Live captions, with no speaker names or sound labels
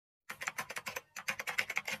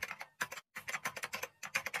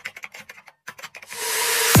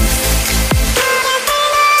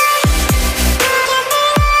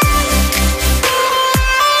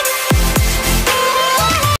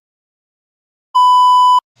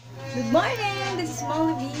Good morning! This is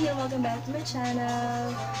Monly and welcome back to my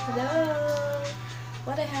channel. Hello!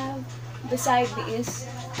 What I have beside me is,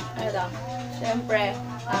 syempre,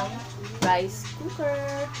 ang rice cooker.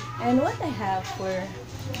 And what I have for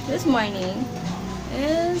this morning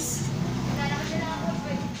is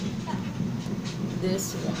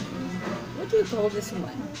this one. What do you call this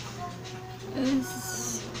one?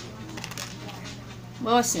 Is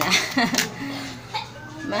boss na.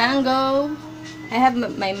 Mango. I have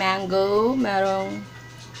my mango. Merong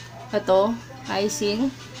ito,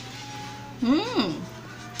 icing.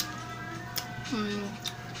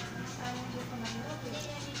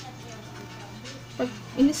 Pag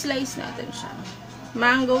in-slice natin siya.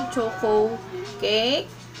 Mango choco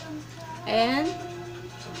cake. And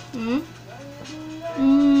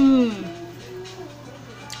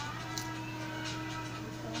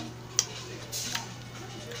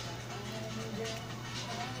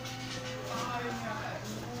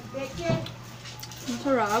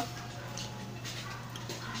masarap.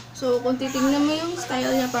 So, kung titignan mo yung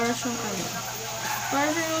style niya, para siyang para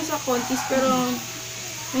siyang sa contis, pero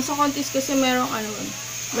yung sa contis kasi merong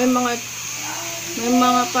may mga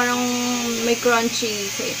parang may crunchy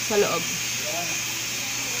sa loob.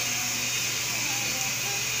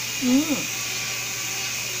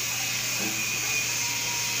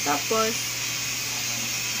 Tapos,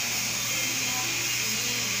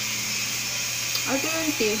 ito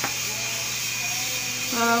yung tea.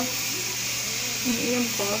 Iyan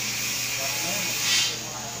po.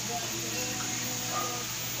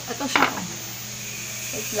 Ito siya.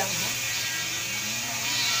 Wait lang ha.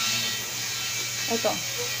 Ito.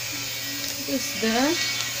 It is the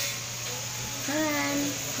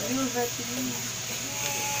River tea.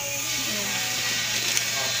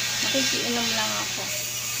 Nakikiinom lang ako.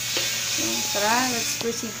 Tara, let's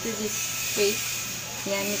proceed to this cake.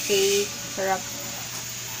 Yummy cake. Sarap.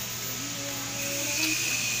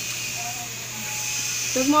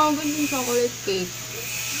 Ito mga gandang chocolate cake.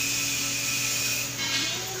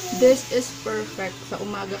 This is perfect sa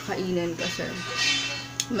umaga kainin kasi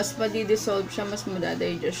mas madi-dissolve siya, mas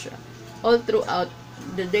madadigest siya all throughout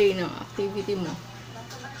the day ng activity mo.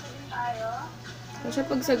 Kasi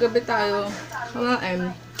pag sa gabi tayo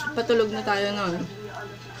kumain, patulog na tayo nun.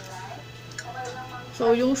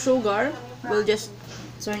 So yung sugar will just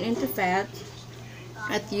turn into fat.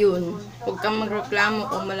 At yun, huwag kang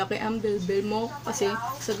magreklamo kung malaki ang bilbil mo kasi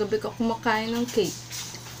sa gabi ka kumakain ng cake.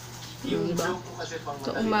 Diba?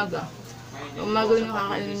 Sa umaga. Sa umaga nyo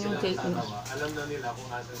kakainin yung cake mo.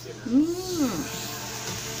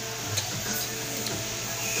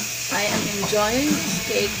 I am enjoying this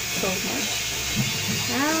cake so much.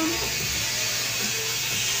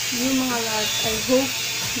 Yung mga lahat, I hope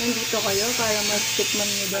nandito kayo para mas-tikman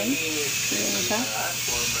nyo din. Yung isa.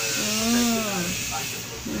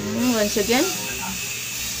 Once again.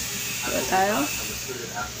 Diba tayo?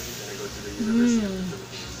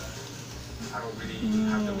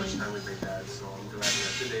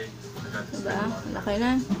 Diba? Laki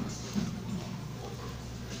na.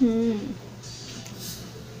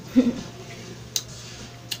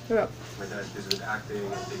 Sarap. My dad is with acting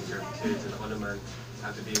and taking care of the kids and all of man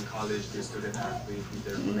have to be in college, be a student athlete, be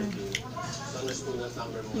there for making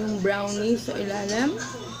yung brownie sa ilalim.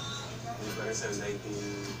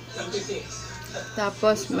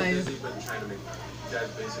 Tapos may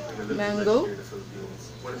mango.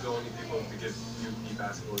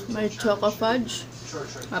 May choco fudge.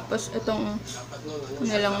 Tapos itong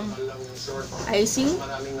nilang icing.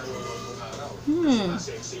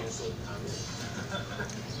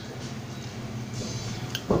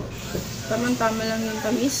 Tamang-tama lang yung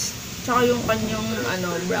tamis. Tsaka yung kanyang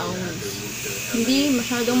brownies. Hindi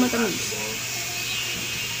masyadong matamis.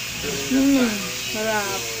 Sarap.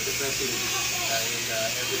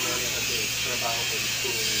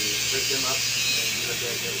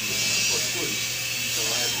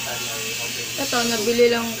 Ito,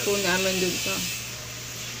 nabili lang po namin dun sa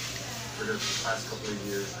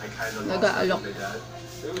nag-aalok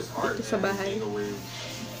dito sa bahay.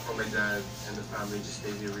 My dad and the family just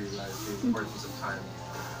made me realize the importance of time.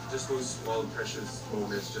 Just those small precious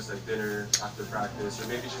moments, just like dinner after practice, or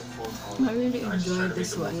maybe just phone calls. I really enjoy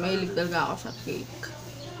this one. Mahilig talaga ako sa cake.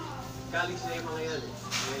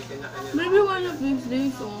 Maybe one of these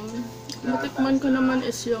days, matikman ko naman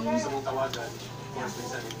is yung gusto ko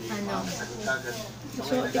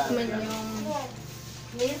tikman yung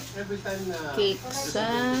cake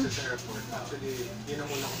sa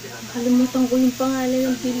kalimutan ko yung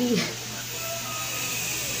pangalan ng pili.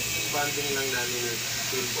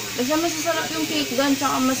 Kasi masasarap yung cake doon,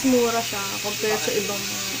 tsaka mas mura siya compared sa ibang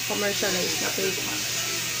commercialized na cake.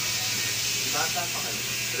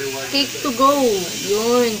 Cake to go.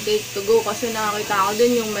 Yun, cake to go. Kasi nakakita ko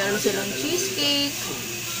din yung meron silang cheesecake,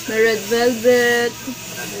 may red velvet,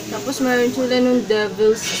 tapos meron sila nung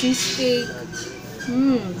devil's cheesecake.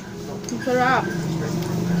 Ang sarap.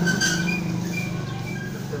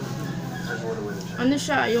 Ano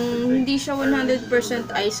siya, yung hindi siya 100%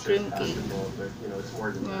 ice cream cake.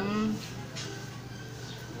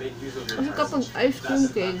 Kasi kapag ice cream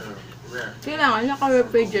cake, kailangan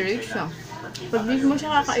naka-refrigerate siya. Pag di mo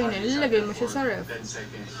siya kakainin, lalagay mo siya sa ref.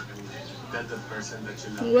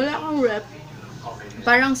 Kung wala kang ref,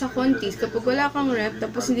 parang sa kontis, kapag wala kang ref,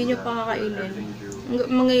 tapos hindi nyo pa kakainin, ang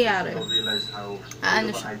mangyayari, ano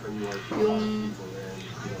siya, yung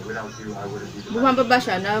bumababa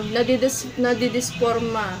siya,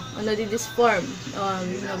 nadidisforma,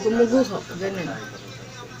 gumuguho, ganun.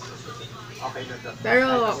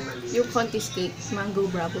 Pero, yung kontis cake, mango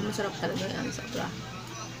bravo, masarap talaga yan, sobra.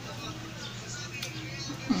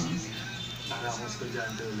 Para akong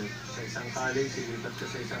estudyante ulit. Sa isang college, silipat ka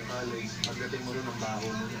sa isang college. Pagdating mo rin ang baho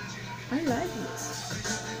mo na. I like this.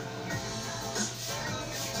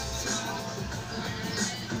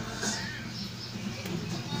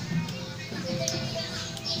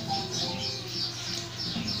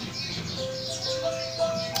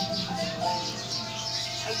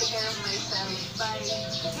 I take care of myself by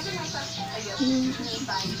giving myself, I guess, me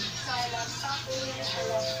time. So I love shopping, I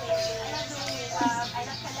love cleaning, I love doing makeup, I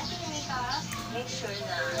love collecting makeup. Make sure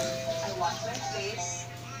na I wash my face.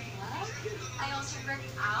 I also work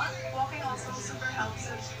out. Walking also super helps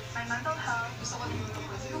with my mental health. Gusto ko din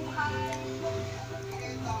magluhan.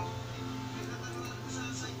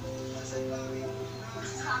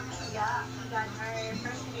 Yeah, got our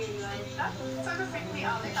first period. That sort of freaked me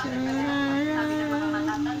out. I thought it really happened. Sabi ng mga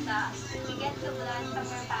matatanda, you get the blood from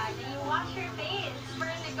your body, you wash your face.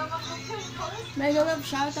 Pero hindi ka mag-pimples. Mega love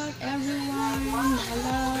shoutout everyone. Mega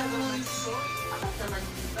love.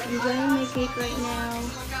 Enjoying my cake right now.